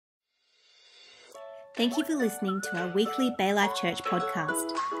Thank you for listening to our weekly Bay Life Church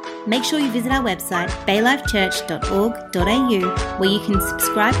podcast. Make sure you visit our website, baylifechurch.org.au, where you can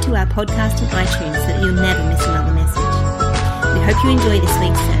subscribe to our podcast on iTunes so that you'll never miss another message. We hope you enjoy this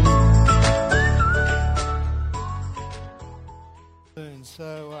week's sermon.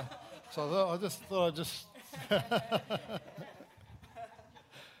 So I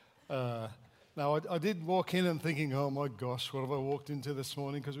thought I did walk in and thinking, oh my gosh, what have I walked into this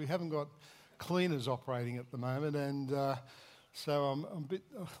morning? Because we haven't got cleaners operating at the moment, and so I'm a bit.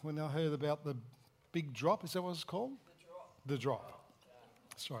 When I heard about the big drop, is that what it's called? The drop.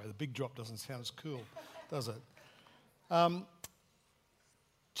 Sorry, the big drop doesn't sound as cool, does it? I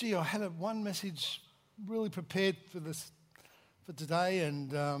had one message really prepared for today,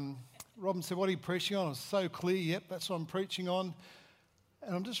 and Robin said, "What are you preaching on?" I was so clear. Yep, that's what I'm preaching on.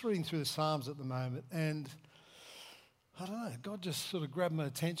 And I'm just reading through the Psalms at the moment, and I don't know, God just sort of grabbed my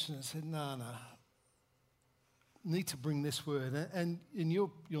attention and said, no, need to bring this word. And you'll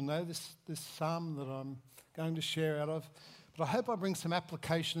know this psalm that I'm going to share out of. But I hope I bring some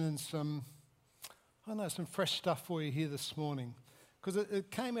application and some fresh stuff for you here this morning. Because it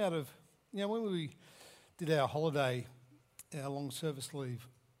came out of, when we did our holiday, our long service leave,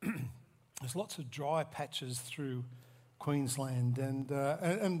 there's lots of dry patches through Queensland.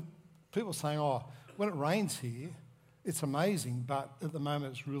 And people saying, oh, when it rains here, it's amazing, but at the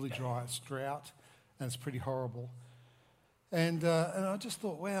moment it's really dry. It's drought, and it's pretty horrible. And I just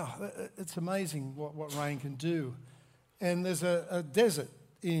thought, wow, it's amazing what rain can do. And there's a desert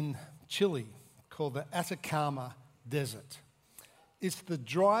in Chile called the Atacama Desert. It's the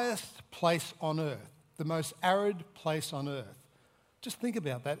driest place on earth, the most arid place on earth. Just think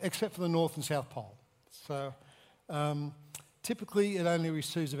about that, except for the North and South Pole. So typically it only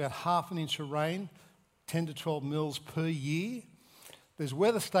receives about half an inch of rain, 10 to 12 mils per year. There's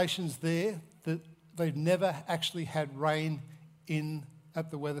weather stations there that they've never actually had rain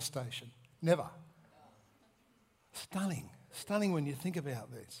at the weather station. Never. Stunning when you think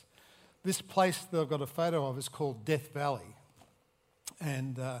about this. This place that I've got a photo of is called Death Valley,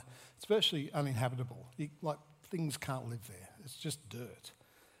 and it's virtually uninhabitable. Things can't live there. It's just dirt.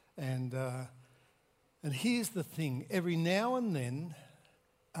 And here's the thing: every now and then,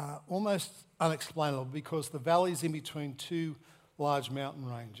 almost unexplainable, because the valley's in between two large mountain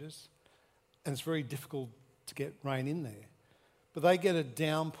ranges, and it's very difficult to get rain in there. But they get a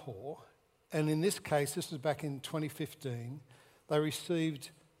downpour, and in this case, this was back in 2015, they received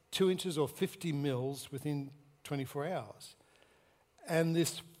 2 inches or 50 mils within 24 hours. And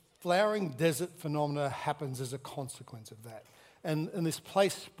this flowering desert phenomena happens as a consequence of that. And this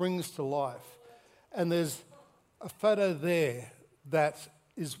place springs to life. And there's a photo there that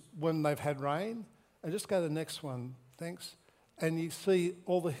is when they've had rain. And just go to the next one, thanks. And you see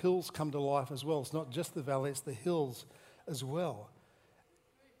all the hills come to life as well. It's not just the valley, it's the hills as well.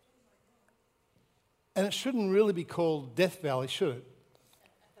 And it shouldn't really be called Death Valley, should it?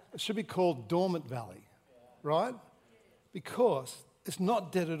 It should be called Dormant Valley, right? Because it's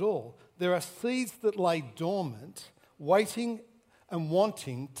not dead at all. There are seeds that lay dormant, waiting and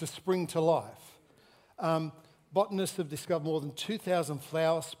wanting to spring to life. Botanists have discovered more than 2,000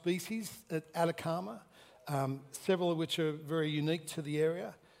 flower species at Atacama, several of which are very unique to the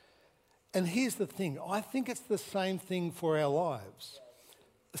area. And here's the thing, I think it's the same thing for our lives.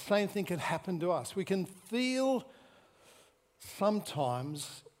 The same thing can happen to us. We can feel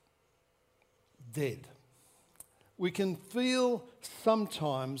sometimes dead. We can feel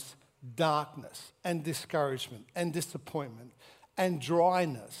sometimes darkness and discouragement and disappointment and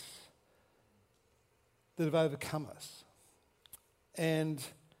dryness that have overcome us. And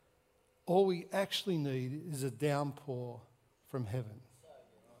all we actually need is a downpour from heaven.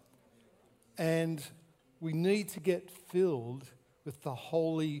 And we need to get filled with the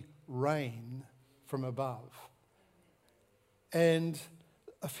holy rain from above. And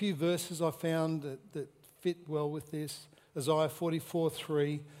a few verses I found that fit well with this. Isaiah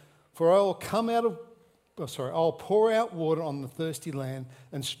 44:3, for I'll pour out water on the thirsty land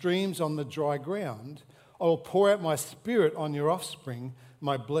and streams on the dry ground. I will pour out my spirit on your offspring,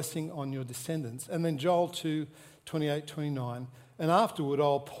 my blessing on your descendants. And then Joel 2:28-29. And afterward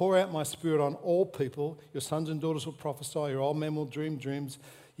I'll pour out my spirit on all people. Your sons and daughters will prophesy, your old men will dream dreams,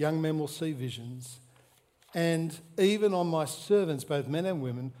 young men will see visions. And even on my servants, both men and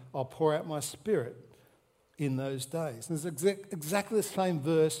women, I'll pour out my spirit in those days. And it's exactly the same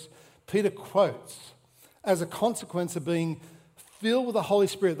verse Peter quotes as a consequence of being filled with the Holy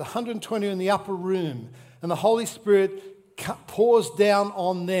Spirit. The 120 are in the upper room, and the Holy Spirit pours down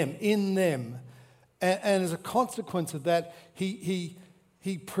on them, in them. And as a consequence of that, he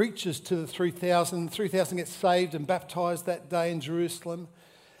he preaches to the 3,000. The 3,000 get saved and baptized that day in Jerusalem.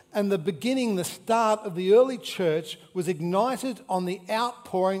 And the start of the early church was ignited on the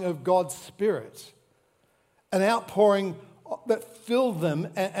outpouring of God's Spirit. An outpouring that filled them,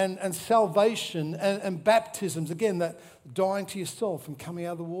 and salvation and baptisms, again, that dying to yourself and coming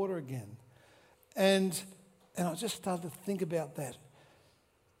out of the water again. And I just started to think about that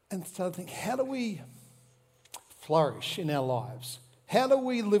and started to think, how do we flourish in our lives? How do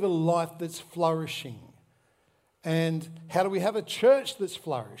we live a life that's flourishing? And how do we have a church that's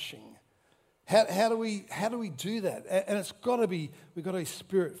flourishing? How do we do that? And we've got to be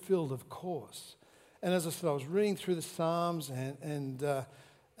Spirit-filled, of course. And as I said, I was reading through the Psalms, and there's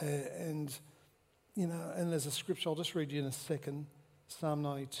a scripture I'll just read you in a second, Psalm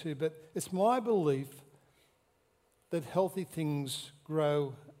 92. But it's my belief that healthy things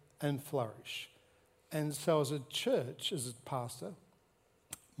grow and flourish. And so as a church, as a pastor,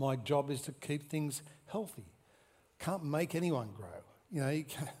 my job is to keep things healthy. Can't make anyone grow. You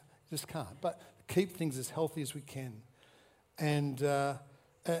just can't. But keep things as healthy as we can. And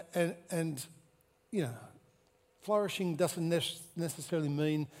flourishing doesn't necessarily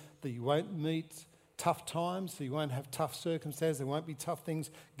mean that you won't meet tough times, that you won't have tough circumstances, there won't be tough things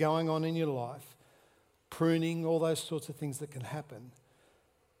going on in your life, pruning, all those sorts of things that can happen.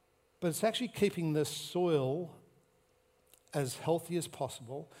 But it's actually keeping the soil as healthy as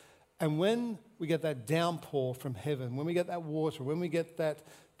possible. And when we get that downpour from heaven, when we get that water, when we get that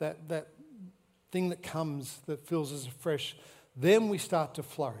thing that comes that fills us afresh, then we start to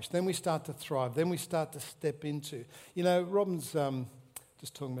flourish, then we start to thrive, then we start to step into. Robin's,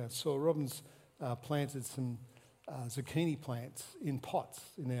 just talking about soil, Robin's planted some zucchini plants in pots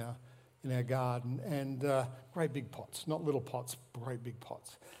in our garden, and great big pots, not little pots, great big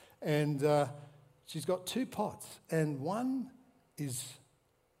pots. And she's got 2 pots, and one is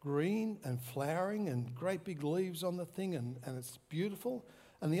green and flowering and great big leaves on the thing, and it's beautiful.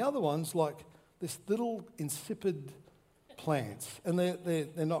 And the other one's like this little insipid plants, and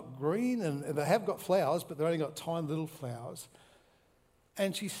they're not green, and they have got flowers, but they've only got tiny little flowers.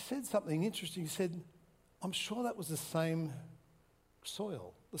 And she said something interesting. She said, I'm sure that was the same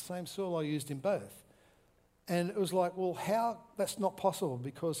soil I used in both. And it was like, well, how? That's not possible,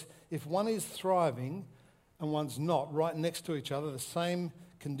 because if one is thriving and one's not, right next to each other, the same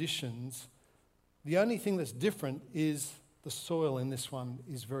conditions, the only thing that's different is the soil in this one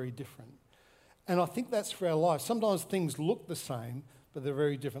is very different. And I think that's for our life. Sometimes things look the same, but they're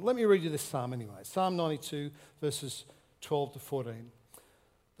very different. Let me read you this psalm anyway. Psalm 92, verses 12 to 14.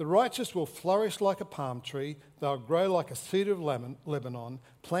 The righteous will flourish like a palm tree. They'll grow like a cedar of Lebanon.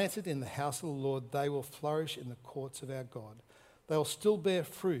 Planted in the house of the Lord, they will flourish in the courts of our God. They will still bear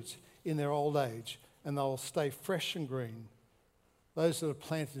fruit in their old age, and they will stay fresh and green. Those that are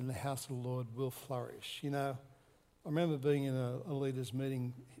planted in the house of the Lord will flourish. I remember being in a leaders'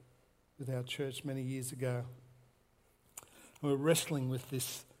 meeting with our church many years ago. We were wrestling with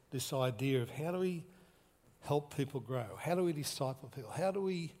this idea of how do we help people grow? How do we disciple people? How do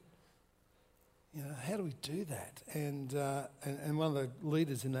we do that? And one of the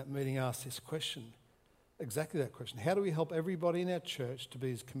leaders in that meeting asked this question, exactly that question. How do we help everybody in our church to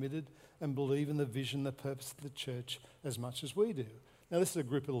be as committed and believe in the vision, the purpose of the church as much as we do? Now, this is a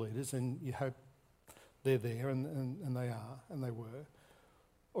group of leaders, and you hope they're there, and they are, and they were.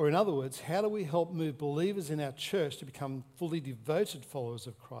 Or in other words, how do we help move believers in our church to become fully devoted followers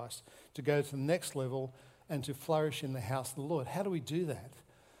of Christ, to go to the next level and to flourish in the house of the Lord? How do we do that?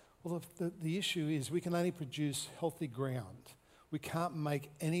 Well, the issue is we can only produce healthy ground. We can't make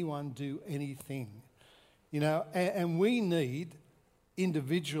anyone do anything. And we need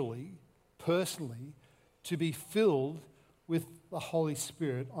individually, personally, to be filled with the Holy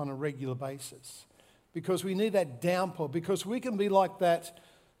Spirit on a regular basis. Because we need that downpour, because we can be like that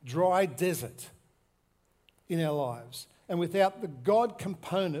dry desert in our lives. And without the God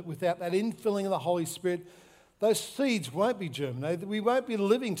component, without that infilling of the Holy Spirit, those seeds won't be germinated. We won't be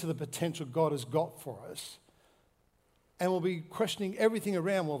living to the potential God has got for us. And we'll be questioning everything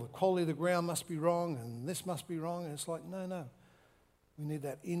around. Well, the quality of the ground must be wrong, and this must be wrong. And it's like, no. We need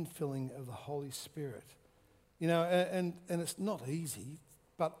that infilling of the Holy Spirit. And it's not easy.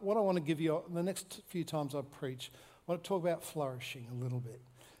 But what I want to give you, the next few times I preach, I want to talk about flourishing a little bit.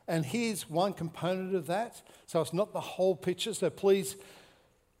 And here's one component of that. So it's not the whole picture. So please,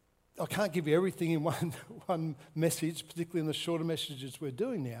 I can't give you everything in one message, particularly in the shorter messages we're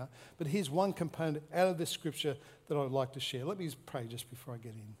doing now. But here's one component out of this scripture that I'd like to share. Let me just pray just before I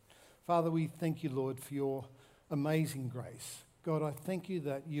get in. Father, we thank you, Lord, for your amazing grace. God, I thank you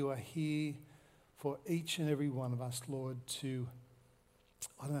that you are here for each and every one of us, Lord, to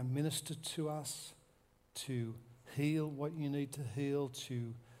minister to us, to heal what you need to heal,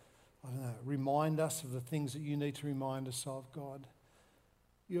 to, remind us of the things that you need to remind us of, God.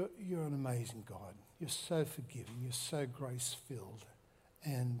 You're an amazing God. You're so forgiving. You're so grace-filled.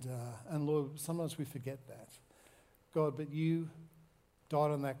 And Lord, sometimes we forget that. God, but you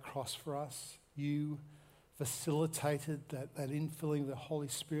died on that cross for us. You facilitated that infilling of the Holy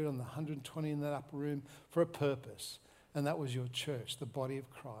Spirit on the 120 in that upper room for a purpose. And that was your church, the body of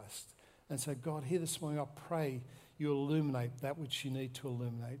Christ. And so, God, here this morning, I pray you illuminate that which you need to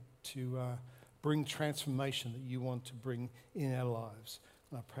illuminate to bring transformation that you want to bring in our lives.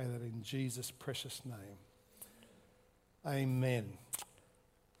 And I pray that in Jesus' precious name. Amen.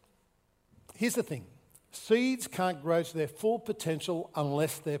 Here's the thing. Seeds can't grow to their full potential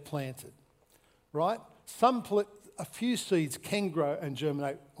unless they're planted, right? A few seeds can grow and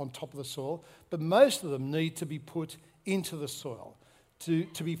germinate on top of the soil, but most of them need to be put into the soil to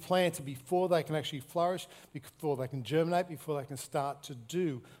be planted before they can actually flourish, before they can germinate, before they can start to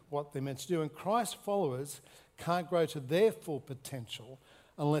do what they're meant to do. And Christ's followers can't grow to their full potential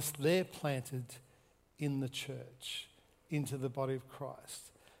unless they're planted in the church, into the body of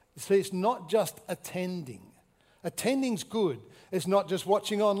Christ. You see, it's not just attending. Attending's good. It's not just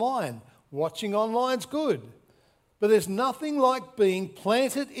watching online. Watching online's good. But there's nothing like being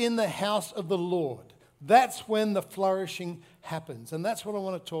planted in the house of the Lord. That's when the flourishing happens. And that's what I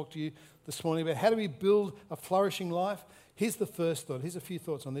want to talk to you this morning about. How do we build a flourishing life? Here's the first thought. Here's a few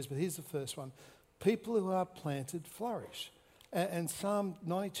thoughts on this, but here's the first one. People who are planted flourish. And Psalm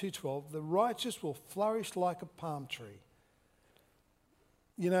 92:12, the righteous will flourish like a palm tree.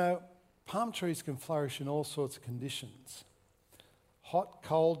 You know, palm trees can flourish in all sorts of conditions. Hot,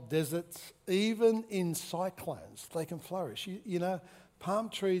 cold, deserts, even in cyclones, they can flourish. You know, palm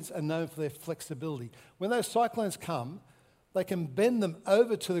trees are known for their flexibility. When those cyclones come, they can bend them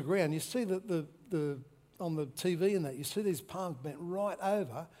over to the ground. You see that on the TV and that, you see these palms bent right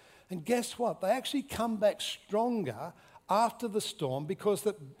over. And guess what? They actually come back stronger after the storm because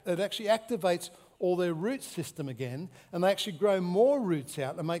it actually activates all their root system again, and they actually grow more roots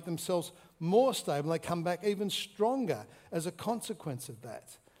out and make themselves more stable. They come back even stronger as a consequence of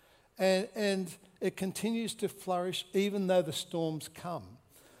that. And it continues to flourish even though the storms come.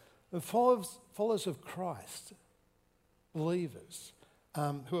 The followers of Christ, believers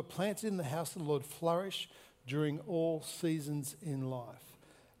who are planted in the house of the Lord, flourish during all seasons in life.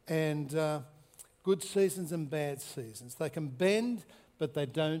 And good seasons and bad seasons. They can bend, but they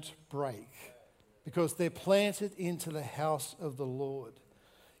don't break because they're planted into the house of the Lord.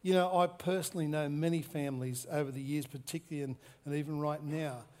 You know, I personally know many families over the years, particularly and even right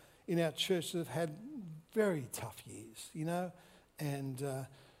now, in our church that have had very tough years, you know, and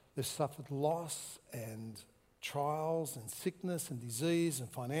they've suffered loss and trials and sickness and disease and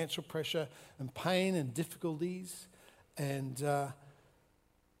financial pressure and pain and difficulties. But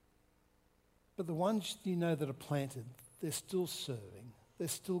the ones you know that are planted, they're still serving, they're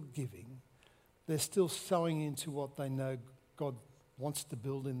still giving, they're still sowing into what they know God wants to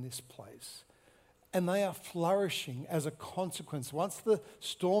build in this place. And they are flourishing as a consequence. Once the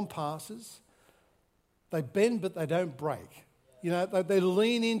storm passes, they bend but they don't break. You know, they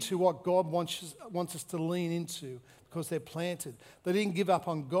lean into what God wants us to lean into because they're planted. They didn't give up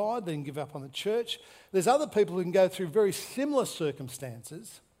on God, they didn't give up on the church. There's other people who can go through very similar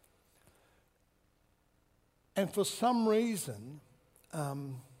circumstances, and for some reason,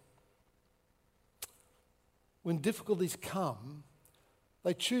 when difficulties come,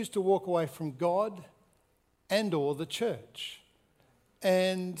 they choose to walk away from God and or the church.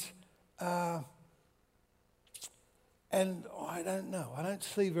 And I don't know. I don't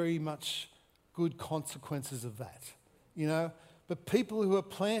see very much good consequences of that, you know. But people who are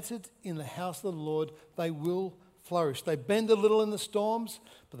planted in the house of the Lord, they will flourish. They bend a little in the storms,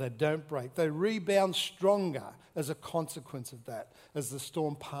 but they don't break. They rebound stronger as a consequence of that, as the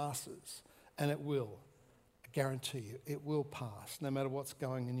storm passes. And it will. I guarantee you, it will pass, no matter what's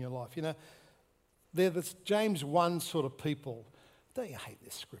going in your life. You know, they're this James 1 sort of people. Don't you hate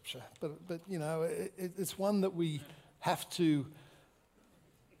this scripture? But you know, it's one that we have to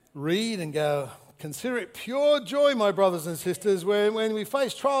read and go, consider it pure joy, my brothers and sisters, when we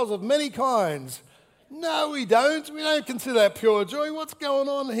face trials of many kinds. No, we don't. We don't consider that pure joy. What's going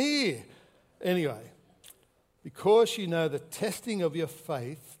on here? Anyway, because you know the testing of your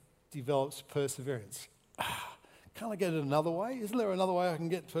faith develops perseverance. Can't I get it another way? Isn't there another way I can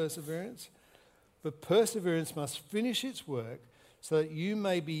get perseverance? But perseverance must finish its work so that you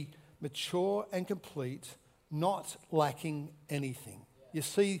may be mature and complete, not lacking anything. You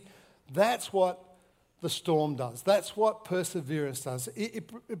see, that's what the storm does. That's what perseverance does.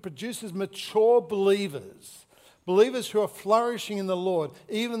 It produces mature believers, believers who are flourishing in the Lord,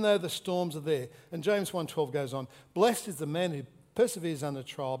 even though the storms are there. And James 1:12 goes on, "Blessed is the man who perseveres under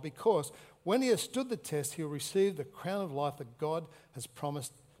trial, because when he has stood the test, he'll receive the crown of life that God has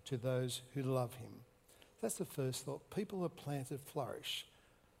promised to those who love him." That's the first thought. People who are planted flourish.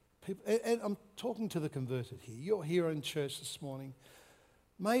 And I'm talking to the converted here. You're here in church this morning.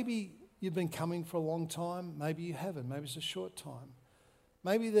 Maybe you've been coming for a long time. Maybe you haven't. Maybe it's a short time.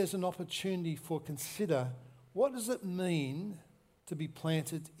 Maybe there's an opportunity for consider, what does it mean to be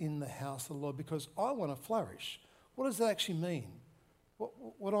planted in the house of the Lord? Because I want to flourish. What does that actually mean?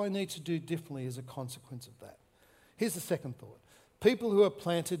 What do I need to do differently as a consequence of that? Here's the second thought. People who are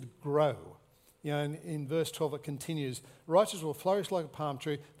planted grow. You know, in verse 12 it continues, "Righteous will flourish like a palm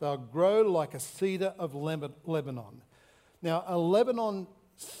tree. They'll grow like a cedar of Lebanon." Now, a Lebanon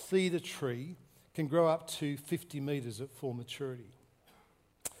cedar tree can grow up to 50 metres at full maturity.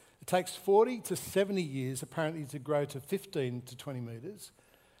 It takes 40 to 70 years, apparently, to grow to 15 to 20 metres.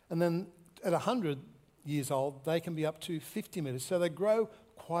 And then at 100 years old, they can be up to 50 metres. So they grow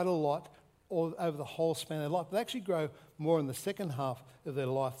quite a lot over the whole span of their life. They actually grow more in the second half of their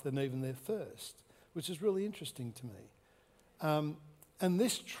life than even their first, which is really interesting to me. And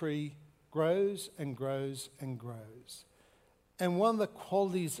this tree grows and grows and grows. And one of the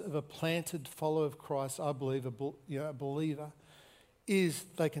qualities of a planted follower of Christ, I believe, a believer, is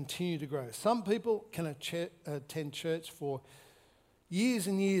they continue to grow. Some people can attend church for years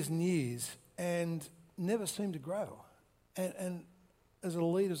and years and years and never seem to grow. And as a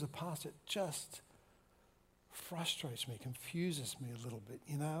leader, as a pastor, it just frustrates me, confuses me a little bit,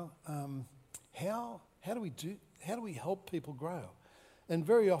 you know. How do we help people grow? And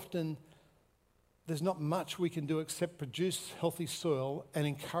very often there's not much we can do except produce healthy soil and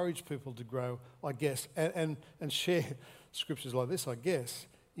encourage people to grow, I guess, and share scriptures like this, I guess,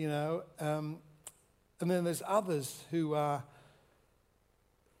 you know. And then there's others who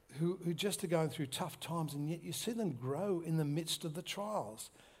just are going through tough times, and yet you see them grow in the midst of the trials.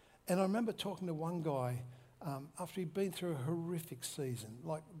 And I remember talking to one guy after he'd been through a horrific season,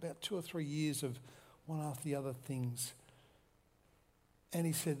 like about 2 or 3 years of one after the other things. And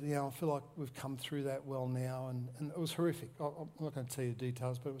he said, I feel like we've come through that well now. And it was horrific. I'm not going to tell you the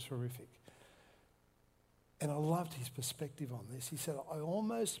details, but it was horrific. And I loved his perspective on this. He said, I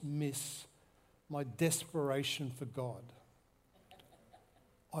almost miss my desperation for God.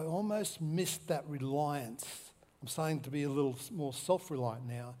 I almost missed that reliance. I'm saying to be a little more self-reliant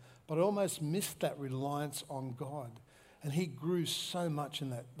now, but I almost missed that reliance on God. And he grew so much in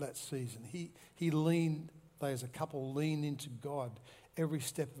that season. He leaned, they as a couple leaned into God every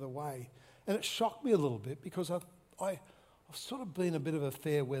step of the way. And it shocked me a little bit because I've sort of been a bit of a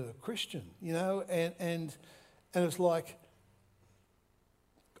fair weather Christian, you know, and it's like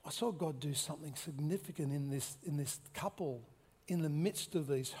I saw God do something significant in this couple in the midst of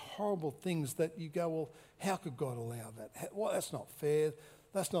these horrible things that you go, well, how could God allow that? Well, that's not fair.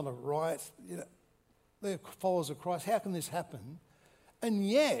 That's not right. You know, they're followers of Christ. How can this happen? And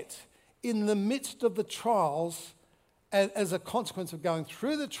yet, in the midst of the trials, as a consequence of going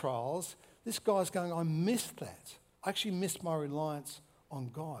through the trials, this guy's going, I missed that. I actually missed my reliance on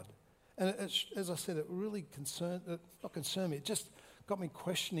God. And as I said, it really not concerned me. It just got me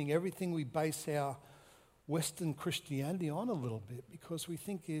questioning everything we base our Western Christianity on a little bit, because we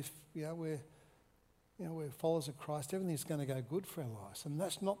think if we're followers of Christ, everything's going to go good for our lives, and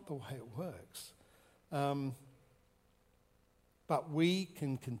that's not the way it works. But we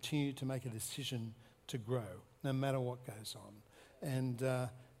can continue to make a decision to grow, no matter what goes on, and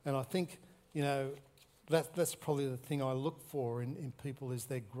I think that's probably the thing I look for in people is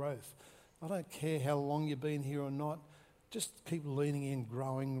their growth. I don't care how long you've been here or not. Just keep leaning in,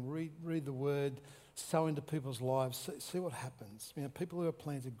 growing, read the Word, sow into people's lives, see what happens. People who are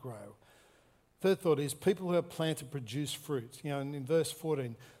planted grow. Third thought is people who are planted produce fruit. In verse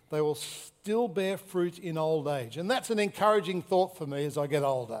 14, they will still bear fruit in old age. And that's an encouraging thought for me as I get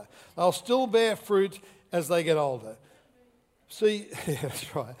older. They'll still bear fruit as they get older. See, yeah,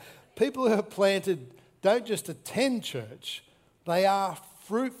 that's right. People who are planted don't just attend church, they are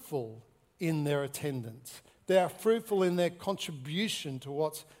fruitful in their attendance. They are fruitful in their contribution to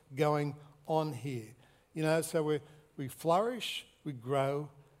what's going on here. So we flourish, we grow,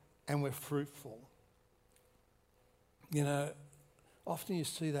 and we're fruitful. Often you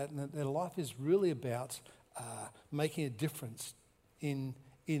see that, and their life is really about making a difference in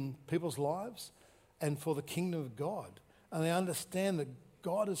people's lives and for the kingdom of God. And they understand that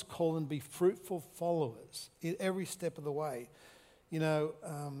God has called them to be fruitful followers in every step of the way.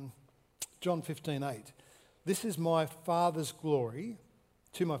 John 15:8. This is my Father's glory,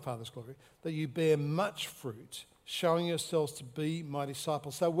 to my Father's glory, that you bear much fruit, showing yourselves to be my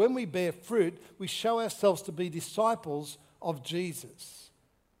disciples. So when we bear fruit, we show ourselves to be disciples of Jesus.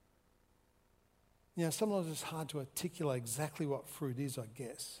 You know, sometimes it's hard to articulate exactly what fruit is, I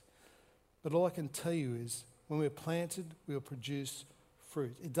guess. But all I can tell you is when we're planted, we will produce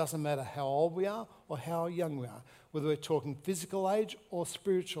fruit. It doesn't matter how old we are or how young we are, whether we're talking physical age or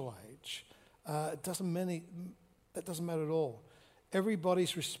spiritual age. That doesn't matter at all.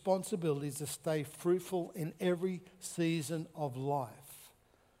 Everybody's responsibility is to stay fruitful in every season of life,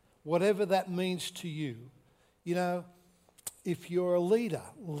 whatever that means to you. You know, if you're a leader,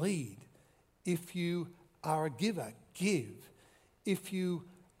 lead. If you are a giver, give. If you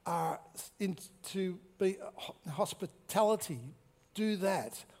are into hospitality, do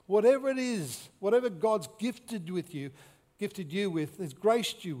that. Whatever it is, whatever God's gifted you with, has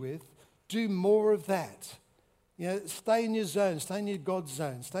graced you with, do more of that. You know, stay in your zone, stay in your God's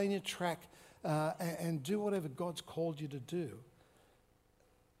zone, stay in your track, and do whatever God's called you to do.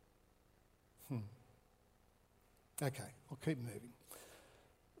 Okay, I'll keep moving.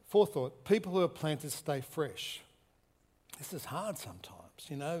 Fourth thought, people who are planted stay fresh. This is hard sometimes.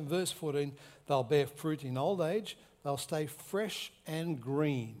 You know, in verse 14, they'll bear fruit in old age. They'll stay fresh and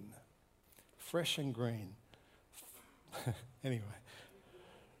green. Fresh and green. Anyway.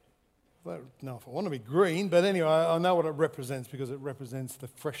 I don't know if I want to be green, but anyway, I know what it represents because it represents the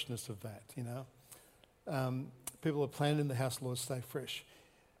freshness of that, you know. People who are planted in the house of the Lord stay fresh.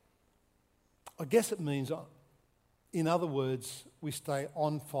 I guess it means, in other words, we stay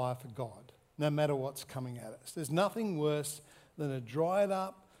on fire for God, no matter what's coming at us. There's nothing worse than a dried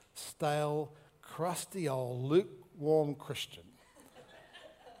up, stale, crusty old, lukewarm Christian.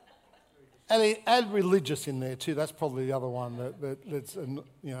 And add religious in there too. That's probably the other one that's, you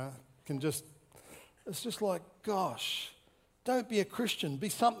know, it's just like, gosh, don't be a Christian, be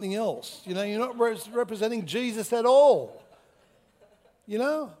something else. You know, you're not representing Jesus at all. You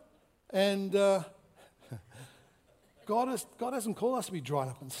know? And God hasn't called us to be dried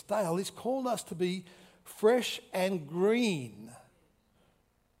up and stale. He's called us to be fresh and green.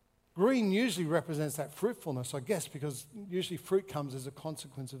 Green usually represents that fruitfulness, I guess, because usually fruit comes as a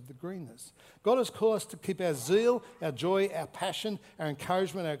consequence of the greenness. God has called us to keep our zeal, our joy, our passion, our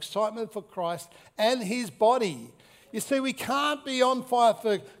encouragement, our excitement for Christ and his body. You see, we can't be on fire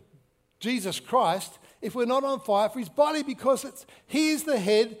for Jesus Christ if we're not on fire for his body, because he is the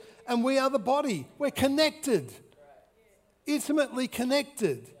head and we are the body. We're connected, intimately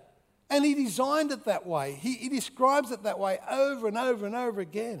connected. And he designed it that way. He describes it that way over and over and over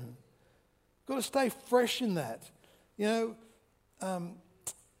again. Got to stay fresh in that. You know, I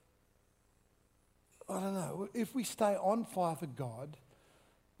don't know. If we stay on fire for God,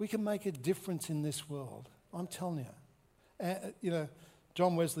 we can make a difference in this world. I'm telling you. You know,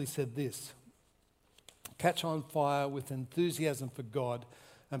 John Wesley said this: catch on fire with enthusiasm for God,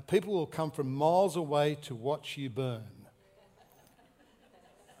 and people will come from miles away to watch you burn.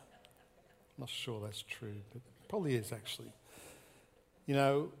 Not sure that's true, but it probably is actually. You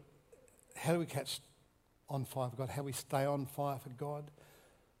know, how do we catch on fire for God? How do we stay on fire for God?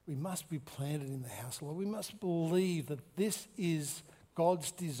 We must be planted in the house of the Lord. We must believe that this is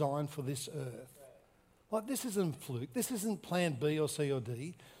God's design for this earth. Like, this isn't fluke. This isn't plan B or C or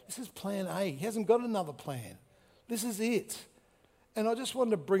D. This is plan A. He hasn't got another plan. This is it. And I just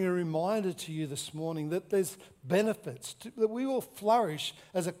wanted to bring a reminder to you this morning that there's benefits, that we will flourish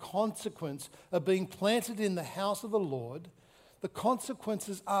as a consequence of being planted in the house of the Lord. The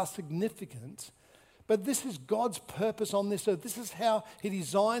consequences are significant, but this is God's purpose on this earth. This is how he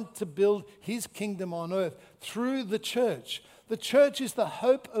designed to build his kingdom on earth through the church. The church is the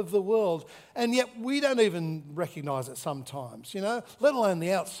hope of the world, and yet we don't even recognize it sometimes, you know, let alone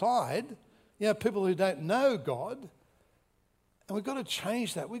the outside, you know, people who don't know God. And we've got to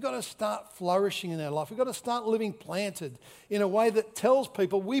change that. We've got to start flourishing in our life. We've got to start living planted in a way that tells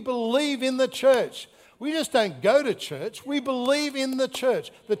people we believe in the church. We just don't go to church. We believe in the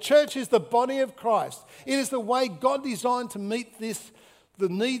church. The church is the body of Christ. It is the way God designed to meet the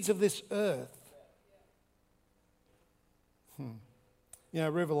needs of this earth. You know,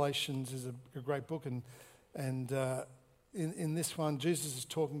 Revelations is a great book, and in this one, Jesus is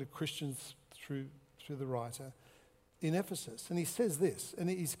talking to Christians through the writer in Ephesus. And he says this, and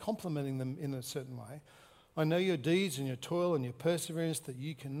he's complimenting them in a certain way. I know your deeds and your toil and your perseverance, that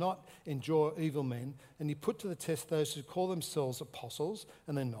you cannot endure evil men, and you put to the test those who call themselves apostles,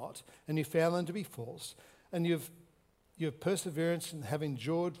 and they're not, and you found them to be false. And you have perseverance and have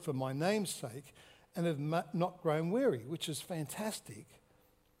endured for my name's sake, and have not grown weary, which is fantastic.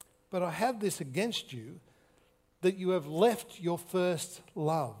 but I have this against you, that you have left your first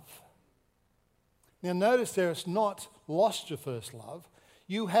love. Now notice there, it's not lost your first love.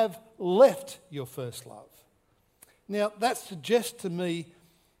 You have left your first love. Now that suggests to me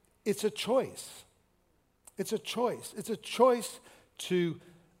it's a choice. It's a choice. It's a choice to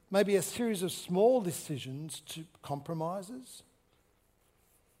maybe a series of small decisions, to compromises.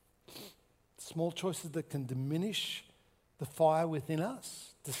 Small choices that can diminish the fire within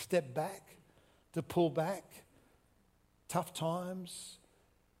us, to step back, to pull back. Tough times,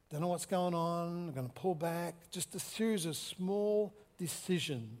 don't know what's going on, I'm going to pull back. Just a series of small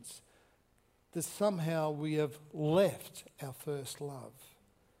decisions that somehow we have left our first love.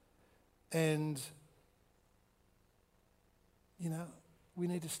 And, we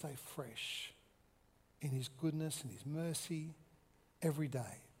need to stay fresh in His goodness and His mercy every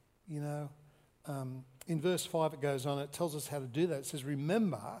day. In verse 5 it goes on, it tells us how to do that. It says,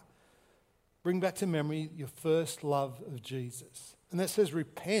 remember, bring back to memory your first love of Jesus. And that says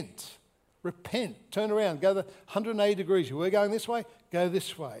repent. Repent. Turn around. Go the 180 degrees. You were going this way? Go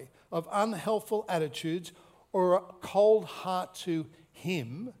this way. Of unhelpful attitudes or a cold heart to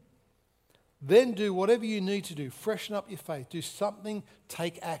Him. Then do whatever you need to do. Freshen up your faith. Do something.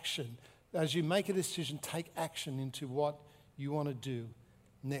 Take action. As you make a decision, take action into what you want to do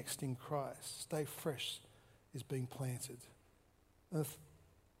next in Christ. Stay fresh is being planted. And the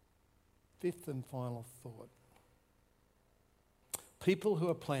fifth and final thought. People who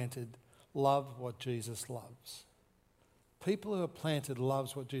are planted love what Jesus loves. People who are planted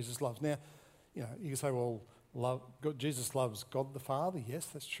loves what Jesus loves. Now, you can say, well, Jesus loves God the Father. Yes,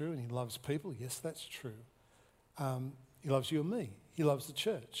 that's true. And He loves people. Yes, that's true. He loves you and me. He loves the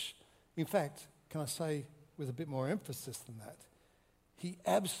church. In fact, can I say with a bit more emphasis than that, He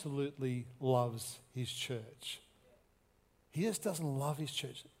absolutely loves His church. He just doesn't love His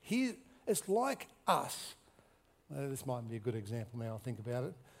church. It's like us. This might be a good example now I think about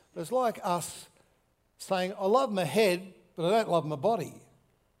it. But it's like us saying, I love my head, but I don't love my body.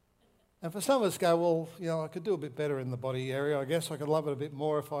 And for some of us go, well, I could do a bit better in the body area. I guess I could love it a bit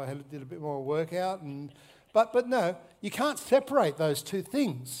more if I did a bit more workout. But no, you can't separate those two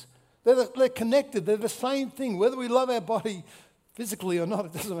things. They're connected. They're the same thing. Whether we love our body physically or not,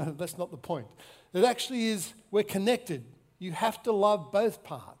 it doesn't matter. That's not the point. It actually is, we're connected. You have to love both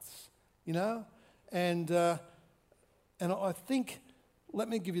parts, And I think, let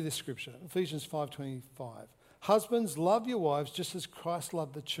me give you this scripture, Ephesians 5:25. Husbands, love your wives just as Christ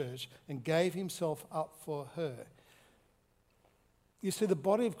loved the church and gave Himself up for her. You see, the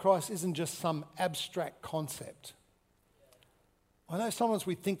body of Christ isn't just some abstract concept. I know sometimes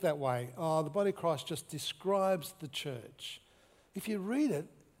we think that way. The body of Christ just describes the church. If you read it,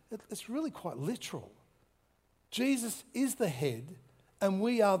 it's really quite literal. Jesus is the head and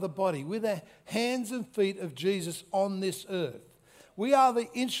we are the body. We're the hands and feet of Jesus on this earth. We are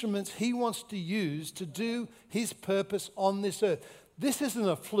the instruments He wants to use to do His purpose on this earth. This isn't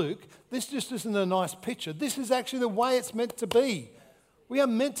a fluke. This just isn't a nice picture. This is actually the way it's meant to be. We are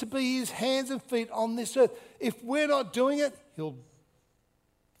meant to be His hands and feet on this earth. If we're not doing it, He'll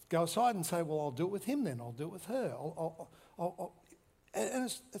go aside and say, well, I'll do it with him then. I'll do it with her. And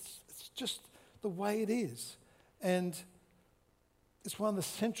it's just the way it is. And it's one of the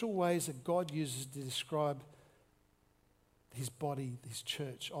central ways that God uses to describe His body, His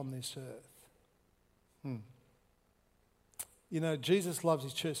church on this earth. Jesus loves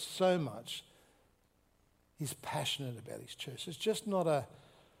His church so much. He's passionate about His church. It's just not a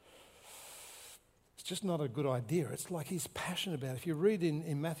good idea. It's like He's passionate about it. If you read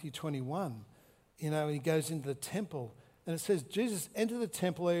in Matthew 21, He goes into the temple and it says Jesus entered the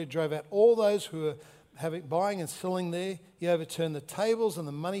temple area, drove out all those who were buying and selling there. He overturned the tables and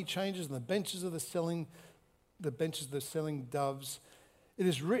the money changers and the benches of the selling doves. It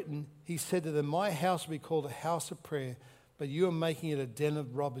is written, He said to them, my house will be called a house of prayer, but you are making it a den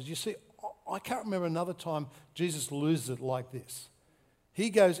of robbers. You see, I can't remember another time Jesus loses it like this.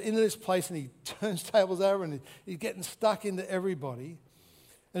 He goes into this place and He turns tables over and He's getting stuck into everybody.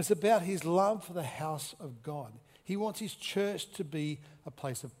 And it's about His love for the house of God. He wants His church to be a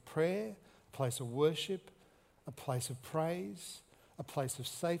place of prayer, a place of worship, a place of praise, a place of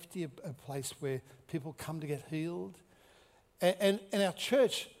safety, a place where people come to get healed. And our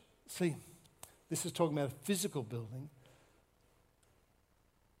church, see, this is talking about a physical building,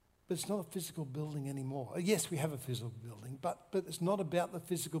 but it's not a physical building anymore. Yes, we have a physical building, but it's not about the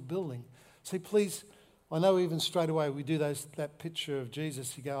physical building. See, please, I know even straight away we do that picture of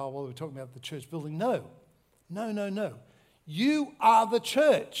Jesus, you go, we're talking about the church building. No. You are the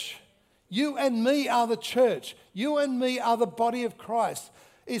church. You and me are the church. You and me are the body of Christ.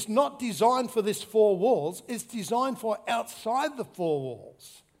 It's not designed for this four walls. It's designed for outside the four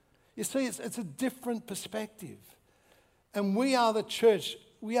walls. You see, it's a different perspective. And we are the church.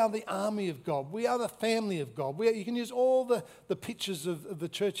 We are the army of God. We are the family of God. You can use all the pictures of the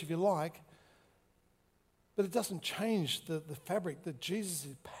church if you like, but it doesn't change the fabric that Jesus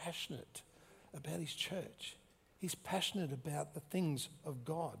is passionate about his church. He's passionate about the things of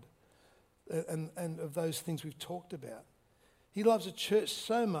God and of those things we've talked about. He loves a church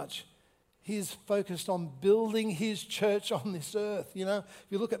so much, he is focused on building his church on this earth. You know, if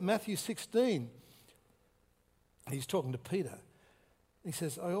you look at Matthew 16, he's talking to Peter. He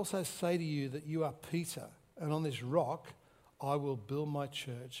says, I also say to you that you are Peter, and on this rock I will build my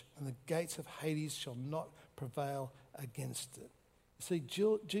church, and the gates of Hades shall not prevail against it. See,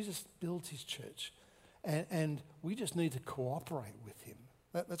 Jesus builds his church, and we just need to cooperate with him.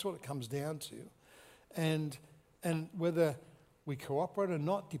 That's what it comes down to. And whether we cooperate or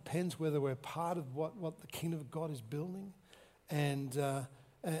not depends whether we're part of what the kingdom of God is building. And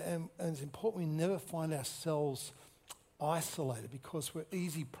it's important we never find ourselves isolated, because we're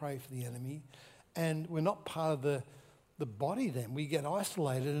easy prey for the enemy, and we're not part of the body then. We get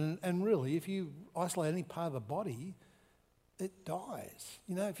isolated, and really, if you isolate any part of the body, it dies.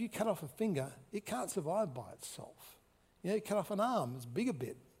 You know, if you cut off a finger, it can't survive by itself. You know, you cut off an arm, it's big a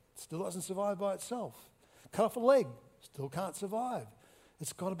bit, it still doesn't survive by itself. Cut off a leg, still can't survive.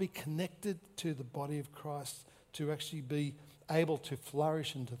 It's got to be connected to the body of Christ to actually be able to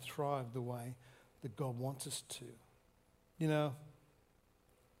flourish and to thrive the way that God wants us to. You know,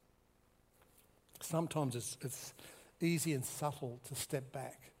 sometimes it's easy and subtle to step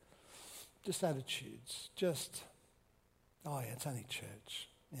back. Just attitudes, oh yeah, it's only church.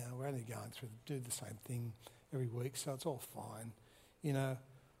 You know, we're only going through, do the same thing every week, so it's all fine. You know,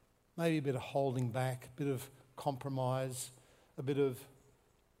 maybe a bit of holding back, a bit of compromise, a bit of,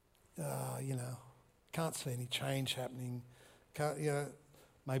 can't see any change happening.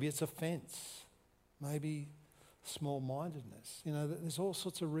 Maybe it's offence. Maybe small-mindedness. You know, there's all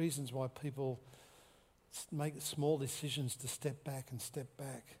sorts of reasons why people make small decisions to step back,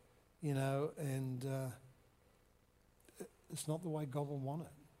 you know, and it's not the way God will want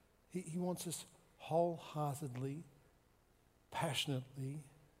it. He wants us wholeheartedly, passionately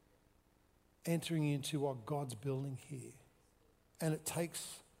entering into what God's building here. And it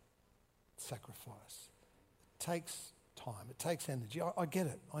takes sacrifice. It takes time. It takes energy. I get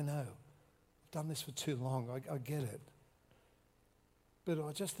it. I know. I've done this for too long. I get it. But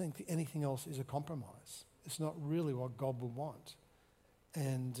I just think anything else is a compromise. It's not really what God would want.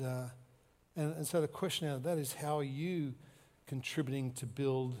 And so the question out of that is, how are you contributing to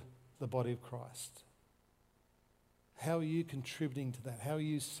build the body of Christ? How are you contributing to that? How are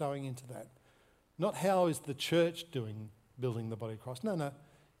you sowing into that? Not how is the church doing building the body of Christ. No.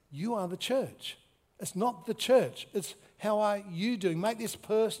 You are the church. It's not the church. It's how are you doing? Make this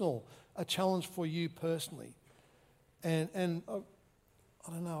personal, a challenge for you personally. And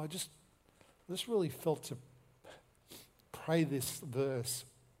I don't know, I just really felt to pray this verse.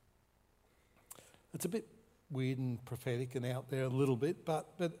 It's a bit weird and prophetic and out there a little bit, but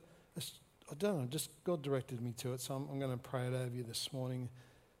it's, I don't know, just God directed me to it, so I'm going to pray it over you this morning.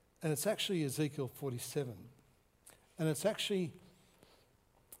 And it's actually Ezekiel 47. And it's actually,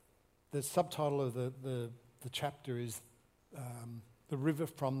 the subtitle of the chapter is The River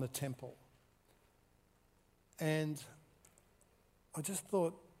from the Temple. And I just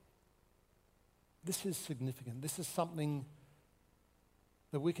thought, this is significant. This is something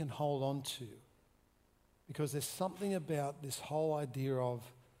that we can hold on to, because there's something about this whole idea of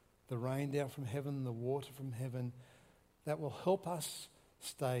the rain down from heaven, the water from heaven, that will help us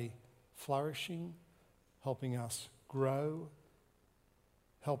stay flourishing, helping us grow,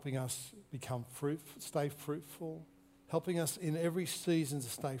 helping us become stay fruitful, helping us in every season to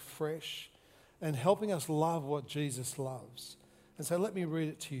stay fresh, and helping us love what Jesus loves. And so let me read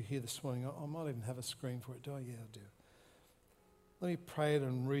it to you here this morning. I might even have a screen for it. Do I? Yeah, I do. Let me pray it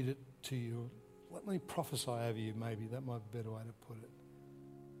and read it to you. Let me prophesy over you, maybe. That might be a better way to put it.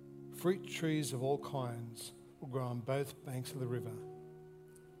 Fruit trees of all kinds will grow on both banks of the river.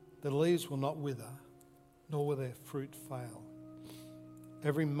 The leaves will not wither, nor will their fruit fail.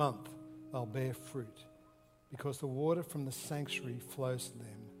 Every month they'll bear fruit, because the water from the sanctuary flows to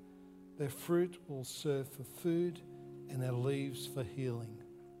them. Their fruit will serve for food, and their leaves for healing.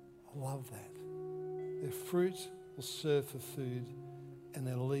 I love that. Their fruit will serve for food, and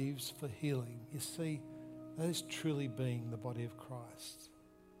their leaves for healing. You see, that is truly being the body of Christ.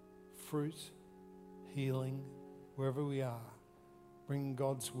 Fruit, healing, wherever we are, bring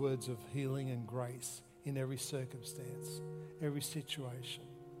God's words of healing and grace in every circumstance, every situation.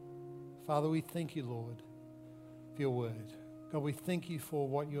 Father, we thank you, Lord, for your word. God, we thank you for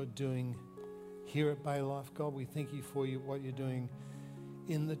what you're doing here at Bay Life. God, we thank you for what you're doing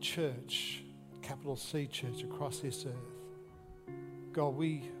in the church, capital C church, across this earth. God,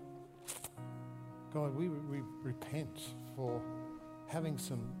 we repent for having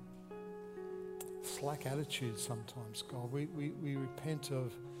some slack attitudes sometimes, God. We repent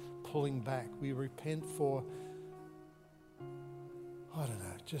of pulling back. We repent for, I don't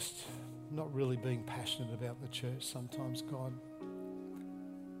know, just not really being passionate about the church sometimes, God.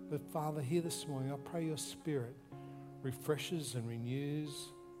 But Father, here this morning, I pray your Spirit refreshes and renews,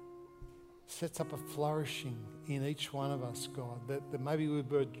 sets up a flourishing in each one of us, God, that maybe we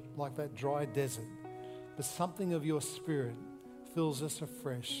were like that dry desert, but something of your Spirit fills us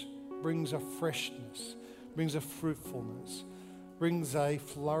afresh, brings a freshness, brings a fruitfulness, brings a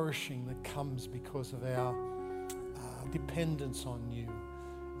flourishing that comes because of our dependence on you,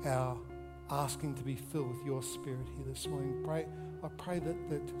 our asking to be filled with your Spirit here this morning. I pray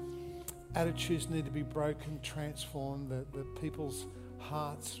that attitudes need to be broken, transformed, that people's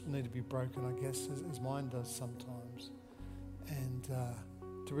hearts need to be broken, I guess, as mine does sometimes, and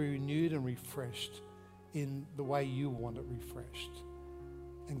to be renewed and refreshed in the way you want it refreshed.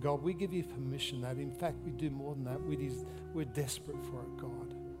 And God, we give you permission that, in fact, we do more than that. We're desperate for it,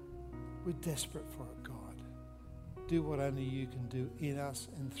 God. We're desperate for it, God. Do what only you can do in us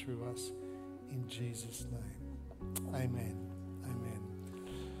and through us, in Jesus' name. Amen.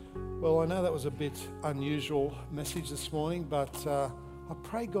 Amen. Well, I know that was a bit unusual message this morning, but I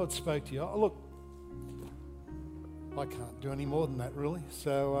pray God spoke to you. Look, I can't do any more than that, really.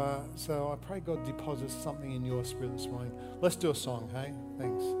 So I pray God deposits something in your spirit this morning. Let's do a song, hey?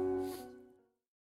 Thanks.